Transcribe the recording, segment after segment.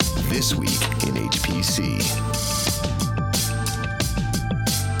This Week in HPC.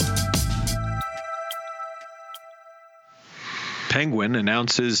 Penguin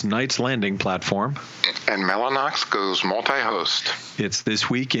announces Knights Landing platform. And Mellanox goes multi-host. It's This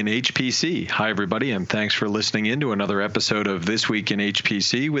Week in HPC. Hi, everybody, and thanks for listening in to another episode of This Week in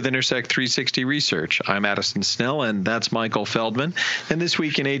HPC with Intersect 360 Research. I'm Addison Snell, and that's Michael Feldman. And This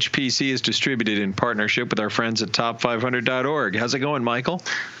Week in HPC is distributed in partnership with our friends at top500.org. How's it going, Michael?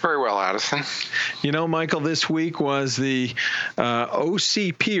 Very well, Addison. You know, Michael, this week was the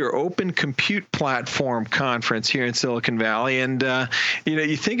OCP, or Open Compute Platform Conference here in Silicon Valley. And,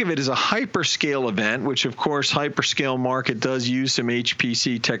 you think of it as a hyperscale event, which, of course, hyperscale market does use some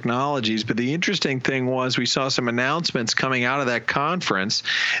HPC technologies. But the interesting thing was we saw some announcements coming out of that conference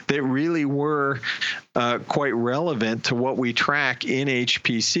that really were quite relevant to what we track in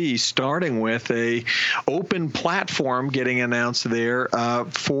HPC, starting with a open platform getting announced there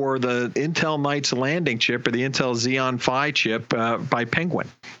for the Intel Knights Landing chip, or the Intel Xeon Phi chip by Penguin.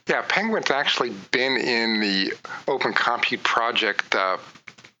 Yeah, Penguin's actually been in the Open Compute project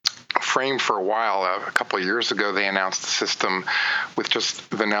frame for a while. A couple of years ago, they announced the system with just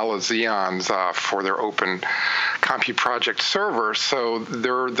vanilla Xeons for their Open Compute project server. So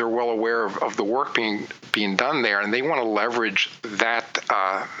they're well aware of the work being done there, and they want to leverage that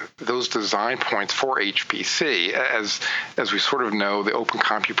those design points for HPC. As we sort of know, the Open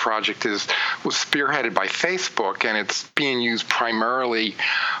Compute project was spearheaded by Facebook, and it's being used primarily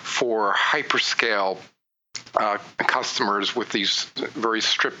for hyperscale customers with these very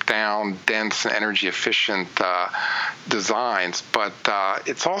stripped down, dense, and energy efficient designs. But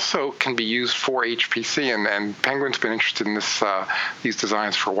it's also can be used for HPC, and Penguin's been interested in these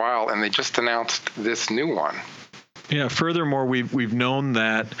designs for a while, and they just announced this new one. Yeah. Furthermore, we've known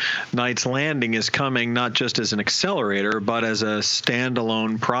that Knights Landing is coming not just as an accelerator, but as a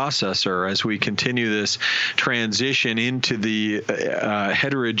standalone processor. As we continue this transition into the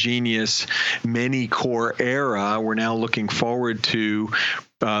heterogeneous many-core era, we're now looking forward to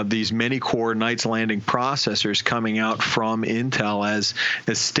these many-core Knights Landing processors coming out from Intel as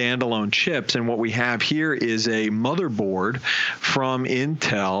standalone chips. And what we have here is a motherboard from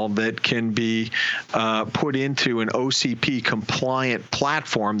Intel that can be put into an OCP-compliant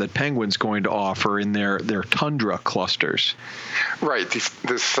platform that Penguin's going to offer in their Tundra clusters. Right.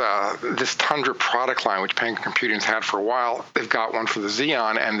 This Tundra product line, which Penguin Computing's had for a while, they've got one for the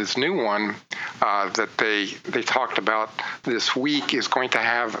Xeon, and this new one that they talked about this week is going to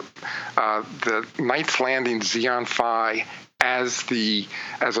have the Knights Landing Xeon Phi as a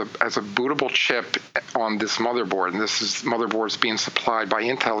bootable chip on this motherboard. And this motherboard is being supplied by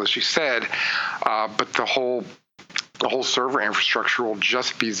Intel, as you said, but the whole server infrastructure will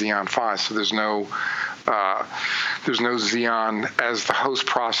just be Xeon Phi. So there's no Xeon as the host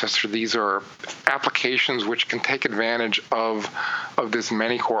processor. These are applications which can take advantage of this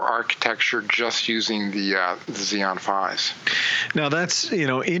many-core architecture just using the Xeon Phis. Now that's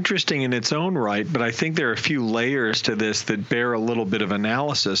interesting in its own right, but I think there are a few layers to this that bear a little bit of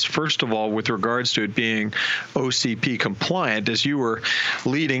analysis. First of all, with regards to it being OCP compliant, as you were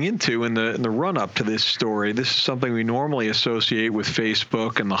leading into in the run-up to this story, this is something we normally associate with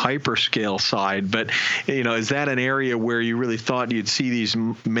Facebook and the hyperscale side, but is that an area where you really thought you'd see these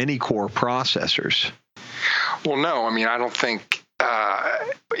many-core processors? Well, no. I don't think.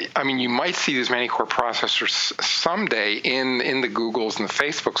 You might see these many-core processors someday in the Googles and the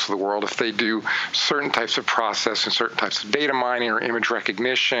Facebooks of the world if they do certain types of processing, certain types of data mining or image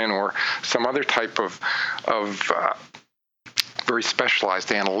recognition or some other type of very specialized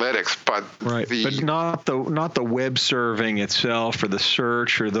analytics, but not the web serving itself or the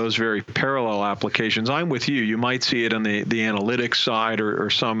search or those very parallel applications. I'm with you. You might see it on the analytics side or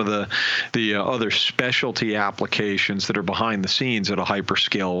some of the other specialty applications that are behind the scenes at a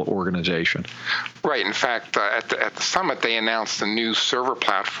hyperscale organization. Right. In fact, at the summit, they announced a new server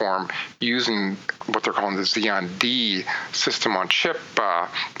platform using what they're calling the Xeon D system on chip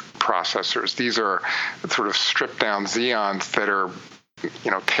processors. These are sort of stripped down Xeons that are,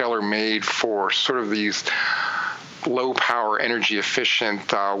 tailor-made for sort of these low power, energy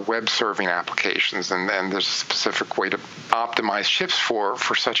efficient web serving applications. And there's a specific way to optimize chips for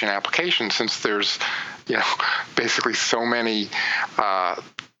such an application, since there's, basically so many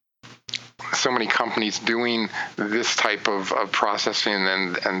companies doing this type of processing,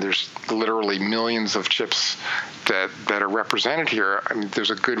 and there's literally millions of chips that are represented here.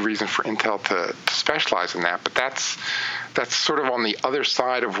 There's a good reason for Intel to specialize in that, but that's sort of on the other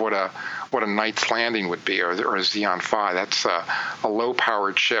side of what a Knights Landing would be, or a Xeon Phi. That's a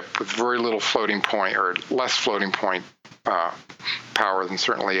low-powered chip with very little floating point, or less floating point power than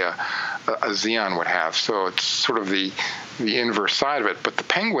certainly a Xeon would have. So it's sort of the inverse side of it. But the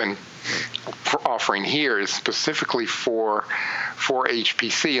Penguin offering here is specifically for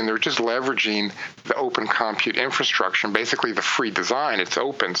HPC, and they're just leveraging the open compute infrastructure and basically the free design. It's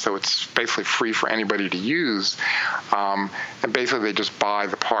open, so it's basically free for anybody to use. And basically they just buy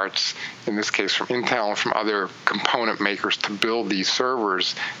the parts, in this case from Intel and from other component makers, to build these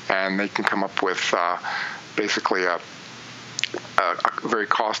servers, and they can come up with basically a very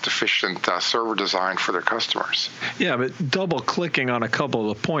cost-efficient server design for their customers. Yeah, but double-clicking on a couple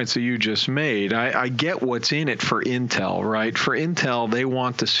of the points that you just made, I get what's in it for Intel, right? For Intel, they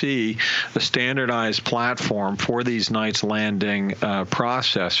want to see a standardized platform for these Knights Landing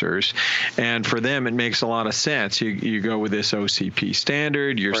processors, and for them, it makes a lot of sense. You go with this OCP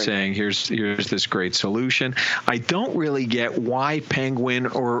standard. You're saying here's this great solution. I don't really get why Penguin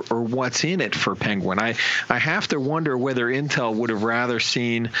or what's in it for Penguin. I have to wonder whether Intel would have rather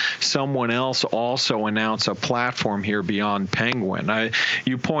seen someone else also announce a platform here beyond Penguin.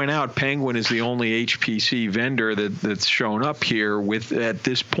 You point out Penguin is the only HPC vendor that's shown up here at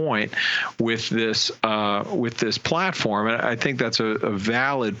this point with this platform. And I think that's a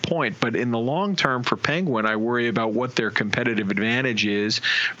valid point. But in the long term for Penguin, I worry about what their competitive advantage is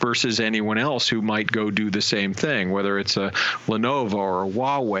versus anyone else who might go do the same thing, whether it's a Lenovo or a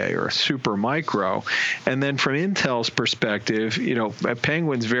Huawei or a Supermicro. And then from Intel's perspective,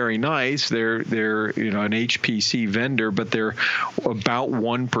 Penguin's very nice. They're an HPC vendor, but they're about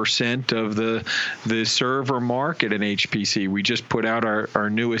 1% of the server market in HPC. We just put out our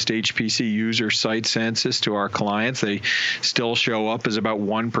newest HPC user site census to our clients. They still show up as about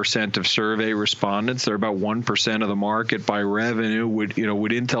 1% of survey respondents. They're about 1% of the market by revenue. Would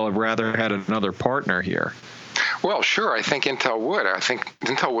Intel have rather had another partner here? Well, sure. I think Intel would. I think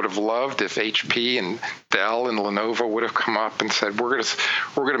Intel would have loved if HP and Dell and Lenovo would have come up and said, we're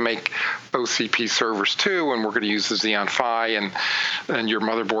going to make OCP servers too, and we're going to use the Xeon Phi and your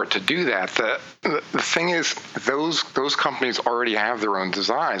motherboard to do that. The thing is, those companies already have their own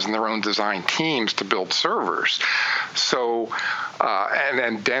designs and their own design teams to build servers. So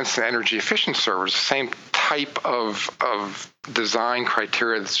and dense and energy efficient servers, the same type of design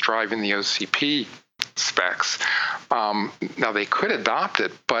criteria that's driving the OCP specs. Now they could adopt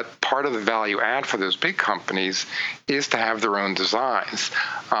it, but part of the value add for those big companies is to have their own designs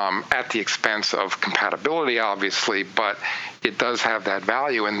at the expense of compatibility, obviously, but it does have that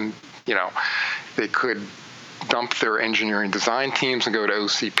value. And, they could dump their engineering design teams and go to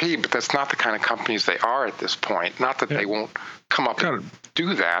OCP, but that's not the kind of companies they are at this point. Not that they won't come up and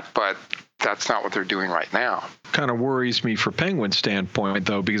do that, but that's not what they're doing right now. Kind of worries me for Penguin's standpoint,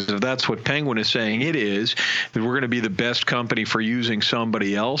 though, because if that's what Penguin is saying it is, that we're going to be the best company for using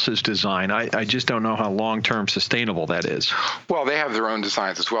somebody else's design. I just don't know how long-term sustainable that is. Well, they have their own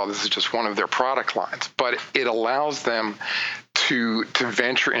designs as well. This is just one of their product lines, but it allows them to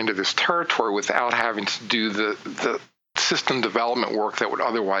venture into this territory without having to do the system development work that would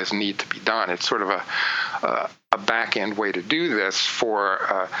otherwise need to be done. It's sort of a back-end way to do this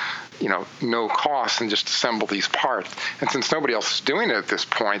for no cost and just assemble these parts. And since nobody else is doing it at this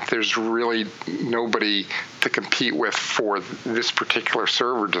point, there's really nobody to compete with for this particular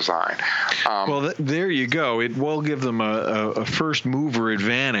server design. There you go. It will give them a first mover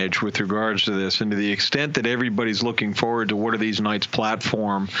advantage with regards to this, and to the extent that everybody's looking forward to what are these Knights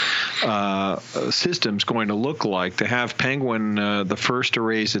platform systems going to look like, to have Penguin the first to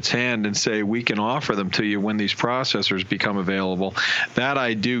raise its hand and say we can offer them to you when these processors become available, that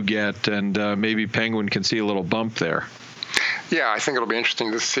I do get, and maybe Penguin can see a little bump there. Yeah, I think it'll be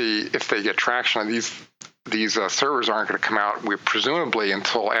interesting to see if they get traction on these. These servers aren't going to come out, presumably,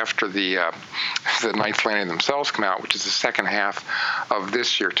 until after the Knights Landing themselves come out, which is the second half of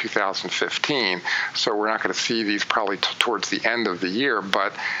this year, 2015. So we're not going to see these probably towards the end of the year,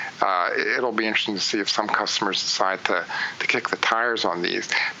 but it'll be interesting to see if some customers decide to kick the tires on these.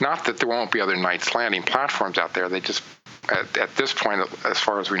 Not that there won't be other Knights Landing platforms out there. They just, at this point, as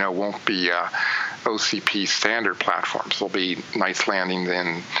far as we know, won't be OCP standard platforms. They'll be Knights Landing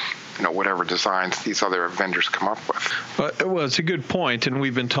and whatever designs these other vendors come up with. Well, it's a good point, and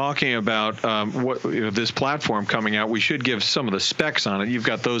we've been talking about this platform coming out. We should give some of the specs on it. You've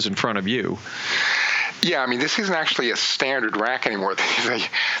got those in front of you. Yeah, I mean, this isn't actually a standard rack anymore.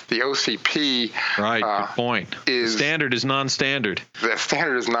 The OCP good point. Standard is non-standard. The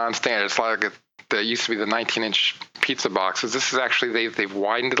standard is non-standard. It's like there used to be the 19-inch pizza boxes. This is actually, they've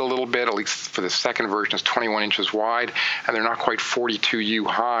widened it a little bit, at least for the second version. It's 21 inches wide, and they're not quite 42U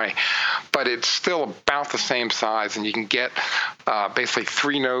high, but it's still about the same size, and you can get basically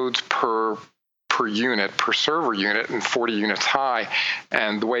 3 nodes per per unit, per server unit, and 40 units high.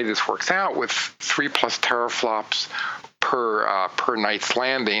 And the way this works out with 3+ teraflops per Knights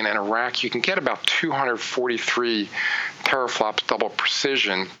Landing and a rack, you can get about 243 teraflops double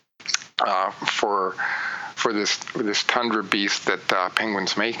precision for this Tundra beast that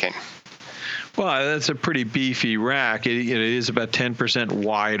Penguin's making. Well, that's a pretty beefy rack. It is about 10%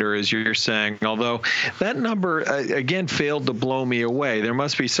 wider, as you're saying, although that number, again, failed to blow me away. There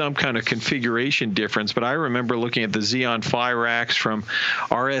must be some kind of configuration difference, but I remember looking at the Xeon Phi racks from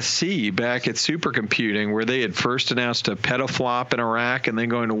RSC back at Supercomputing, where they had first announced a petaflop in a rack and then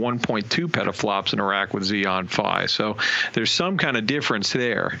going to 1.2 petaflops in a rack with Xeon Phi. So there's some kind of difference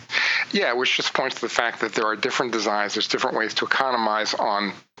there. Yeah, which just points to the fact that there are different designs. There's different ways to economize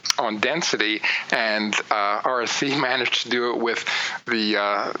on density, and RSC managed to do it with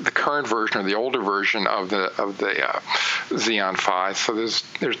the current version or the older version of the Xeon Phi. So there's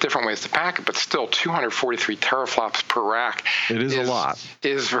different ways to pack it, but still 243 teraflops per rack. It is a lot.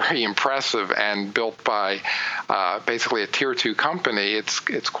 Is very impressive, and built by basically a tier 2 company.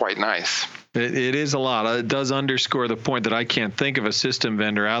 It's quite nice. It is a lot. It does underscore the point that I can't think of a system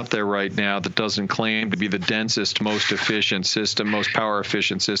vendor out there right now that doesn't claim to be the densest, most efficient system, most power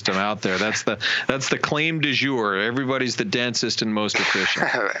efficient system out there. That's the claim du jour. Everybody's the densest and most efficient.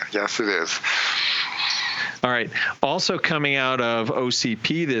 Yes, it is. All right. Also coming out of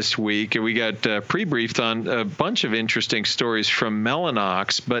OCP this week, we got pre-briefed on a bunch of interesting stories from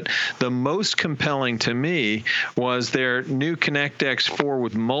Mellanox, but the most compelling to me was their new ConnectX 4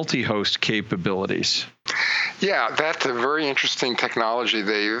 with multi-host capabilities. Yeah, that's a very interesting technology.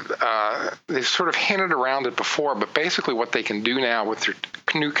 They've sort of hinted around it before, but basically what they can do now with their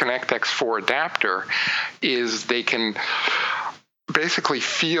new ConnectX 4 adapter is they can basically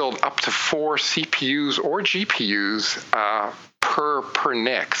field up to 4 CPUs or GPUs per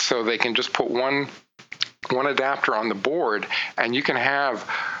NIC. So they can just put one adapter on the board, and you can have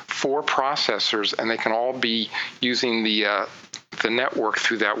 4 processors, and they can all be using the network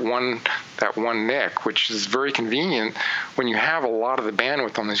through that one NIC, which is very convenient when you have a lot of the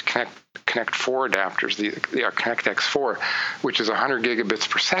bandwidth on these Connect 4 adapters, the ConnectX 4, which is 100 gigabits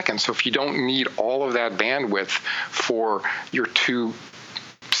per second. So if you don't need all of that bandwidth for your 2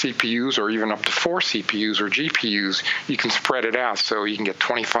 CPUs or even up to 4 CPUs or GPUs, you can spread it out. So you can get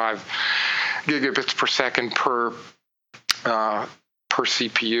 25 gigabits per second per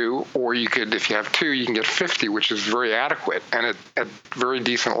CPU, or you could, if you have 2, you can get 50, which is very adequate and at very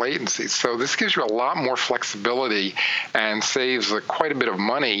decent latency. So this gives you a lot more flexibility and saves quite a bit of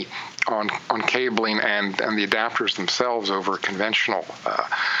money on cabling and the adapters themselves over conventional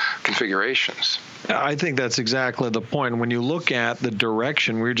configurations. I think that's exactly the point. When you look at the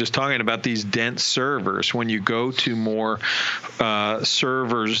direction, we were just talking about these dense servers. When you go to more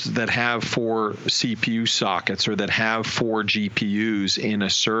servers that have 4 CPU sockets or that have 4 GPUs in a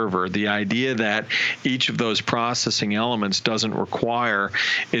server, the idea that each of those processing elements doesn't require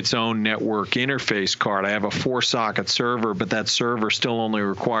its own network interface card. I have a 4-socket server, but that server still only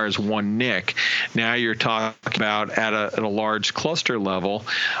requires 1 NIC. Now you're talking about at a large cluster level,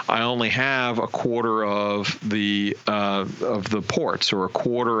 I only have a quarter of the ports, or a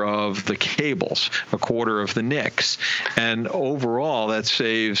quarter of the cables, a quarter of the NICs, and overall that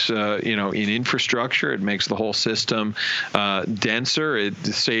saves in infrastructure. It makes the whole system denser. It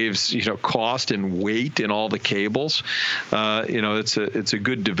saves cost and weight in all the cables. It's a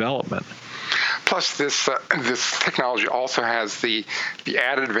good development. Plus, this technology also has the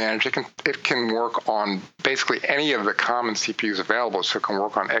added advantage. It can work on basically any of the common CPUs available. So it can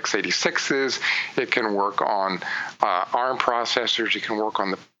work on x86s. It can work on ARM processors. It can work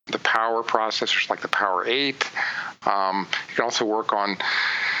on the Power processors like the Power 8. It can also work on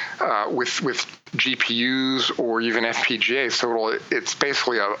with GPUs or even FPGAs. So it's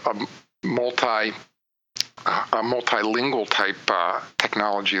basically a multilingual type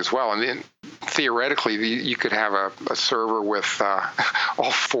technology as well. And then theoretically, you could have a server with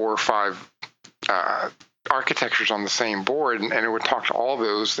all 4 or 5 architectures on the same board, and it would talk to all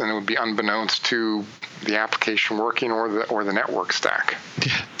those, and it would be unbeknownst to the application working or the network stack.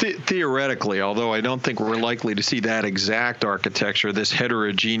 Theoretically, although I don't think we're likely to see that exact architecture, this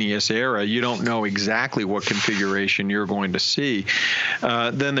heterogeneous era, you don't know exactly what configuration you're going to see.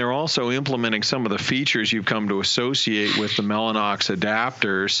 Then they're also implementing some of the features you've come to associate with the Mellanox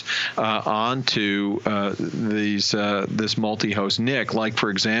adapters onto this multi-host NIC, like, for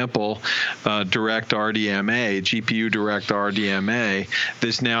example, Direct RDMA, GPU Direct RDMA.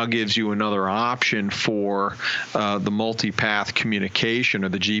 This now gives you another option for the multipath communication, or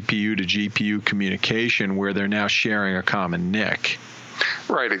the GPU to GPU communication, where they're now sharing a common NIC.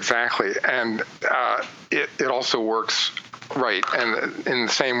 Right, exactly. And it also works right. And in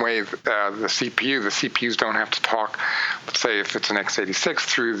the same way, the CPUs don't have to talk, let's say if it's an x86,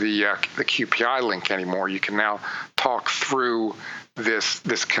 through the QPI link anymore. You can now talk through this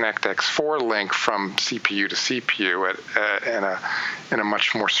ConnectX-4 link from CPU to CPU in a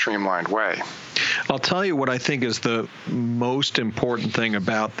much more streamlined way. I'll tell you what I think is the most important thing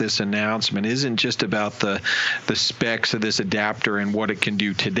about this announcement isn't just about the specs of this adapter and what it can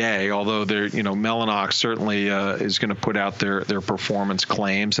do today, although Mellanox certainly is going to put out their performance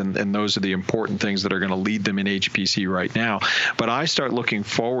claims, and those are the important things that are going to lead them in HPC right now. But I start looking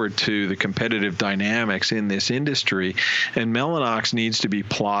forward to the competitive dynamics in this industry, and Mellanox needs to be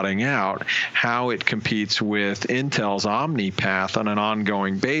plotting out how it competes with Intel's OmniPath on an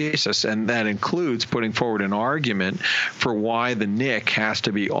ongoing basis, and that includes putting forward an argument for why the NIC has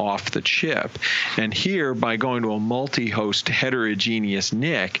to be off the chip. And here, by going to a multi-host heterogeneous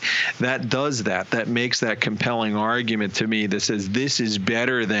NIC, that does that. That makes that compelling argument to me that says this is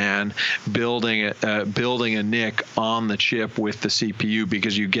better than building a NIC on the chip with the CPU,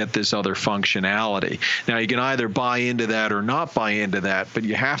 because you get this other functionality. Now, you can either buy into that or not buy into that, but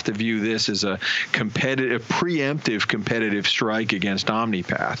you have to view this as a preemptive competitive strike against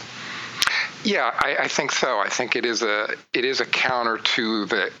OmniPath. Yeah, I think so. I think it is a counter to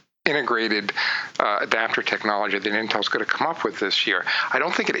the integrated adapter technology that Intel's going to come up with this year. I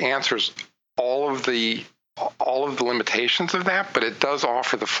don't think it answers all of the limitations of that, but it does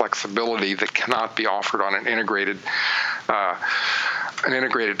offer the flexibility that cannot be offered on an integrated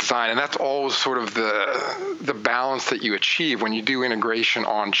design. And that's always sort of the balance that you achieve. When you do integration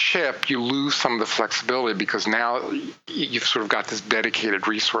on chip, you lose some of the flexibility because now you've sort of got this dedicated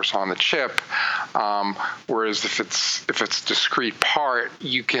resource on the chip. Whereas if it's discrete part,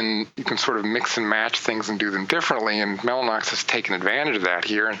 you can sort of mix and match things and do them differently. And Mellanox has taken advantage of that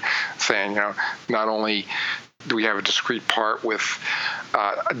here and saying, not only do we have a discrete part with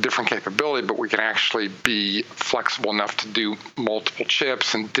a different capability, but we can actually be flexible enough to do multiple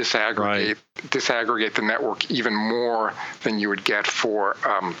chips and disaggregate the network even more than you would get for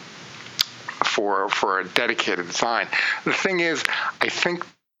a dedicated design. The thing is, I think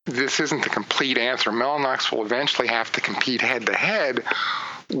this isn't the complete answer. Mellanox will eventually have to compete head-to-head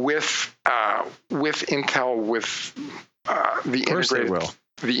with Intel with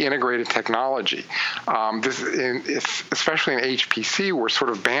the integrated technology. Especially in HPC, where sort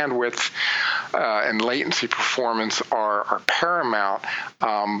of bandwidth and latency performance are paramount,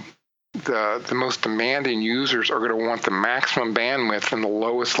 the most demanding users are going to want the maximum bandwidth and the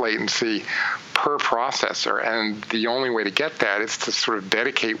lowest latency per processor. And the only way to get that is to sort of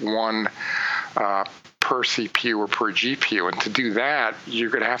dedicate one per CPU or per GPU. And to do that, you're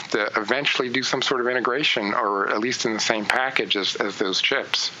going to have to eventually do some sort of integration, or at least in the same package as those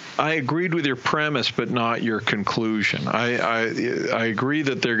chips. I agreed with your premise, but not your conclusion. I agree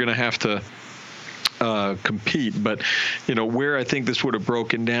that they're going to have to compete, but where I think this would have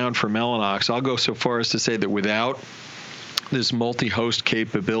broken down for Mellanox, I'll go so far as to say that without this multi-host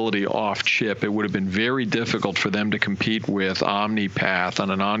capability off chip, it would have been very difficult for them to compete with OmniPath on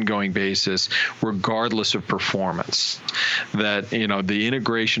an ongoing basis, regardless of performance. That, the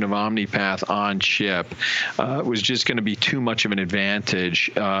integration of OmniPath on chip was just going to be too much of an advantage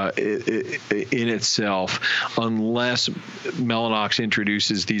in itself, unless Mellanox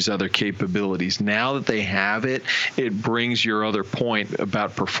introduces these other capabilities. Now that they have it, it brings your other point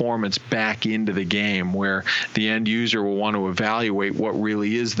about performance back into the game, where the end user will want to evaluate what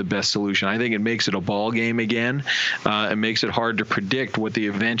really is the best solution. I think it makes it a ball game again. It makes it hard to predict what the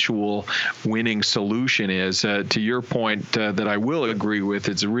eventual winning solution is. To your point that I will agree with,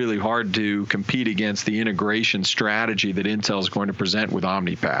 it's really hard to compete against the integration strategy that Intel is going to present with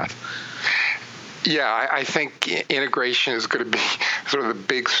OmniPath. Yeah, I think integration is going to be sort of the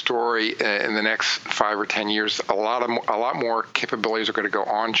big story in the next 5 or 10 years. A lot more capabilities are going to go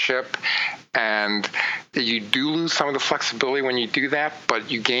on chip, and you do lose some of the flexibility when you do that, but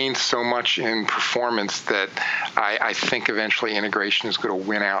you gain so much in performance that I think eventually integration is going to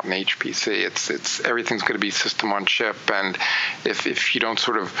win out in HPC. It's everything's going to be system on chip, and if you don't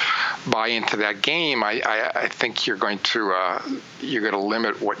sort of buy into that game, I think you're going to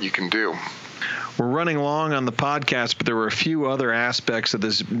limit what you can do. We're running long on the podcast, but there were a few other aspects of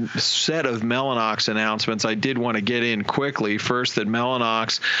this set of Mellanox announcements I did want to get in quickly. First, that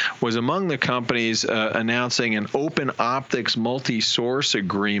Mellanox was among the companies announcing an open optics multi-source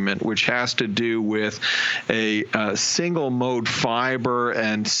agreement, which has to do with a single mode fiber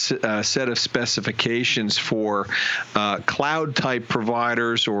and set of specifications for cloud type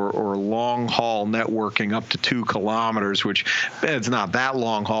providers or long haul networking up to 2 kilometers, which it's not that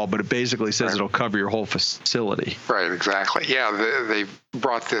long haul, but it basically says it'll cover your whole facility. Right, exactly. Yeah, they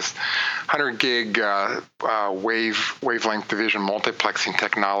brought this 100 gig wavelength division multiplexing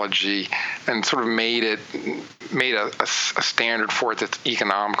technology and sort of made a standard for it that's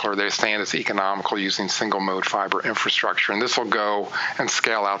economical, or they're saying it's economical using single mode fiber infrastructure. And this will go and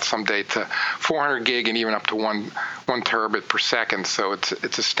scale out someday to 400 gig and even up to 1 terabit per second. So it's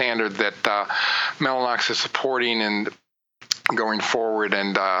a standard that Mellanox is supporting and going forward,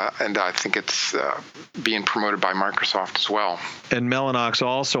 and I think it's being promoted by Microsoft as well. And Mellanox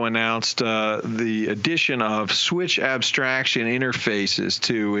also announced the addition of switch abstraction interfaces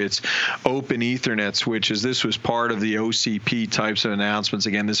to its Open Ethernet switches. This was part of the OCP types of announcements.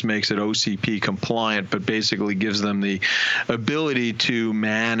 Again, this makes it OCP compliant, but basically gives them the ability to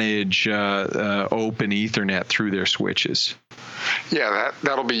manage Open Ethernet through their switches. Yeah,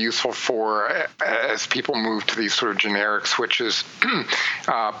 that'll be useful for as people move to these sort of generic switches,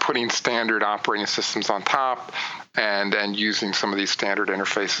 putting standard operating systems on top and using some of these standard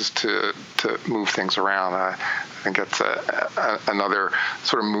interfaces to move things around. I think that's another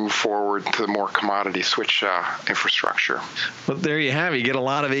sort of move forward to the more commodity switch infrastructure. Well, there you have it. You get a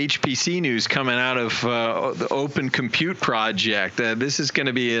lot of HPC news coming out of the Open Compute Project. This is going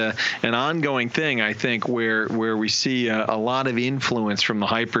to be an ongoing thing, I think, where we see a lot of influence from the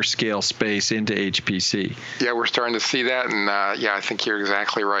hyperscale space into HPC. Yeah, we're starting to see that, and I think you're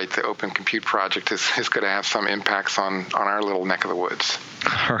exactly right. The Open Compute Project is going to have some impacts on our little neck of the woods.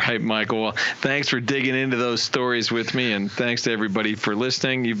 All right, Michael. Well, thanks for digging into those stories with me, and thanks to everybody for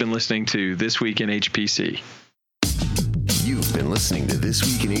listening. You've been listening to This Week in HPC. You've been listening to This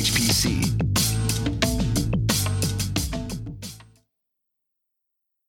Week in HPC.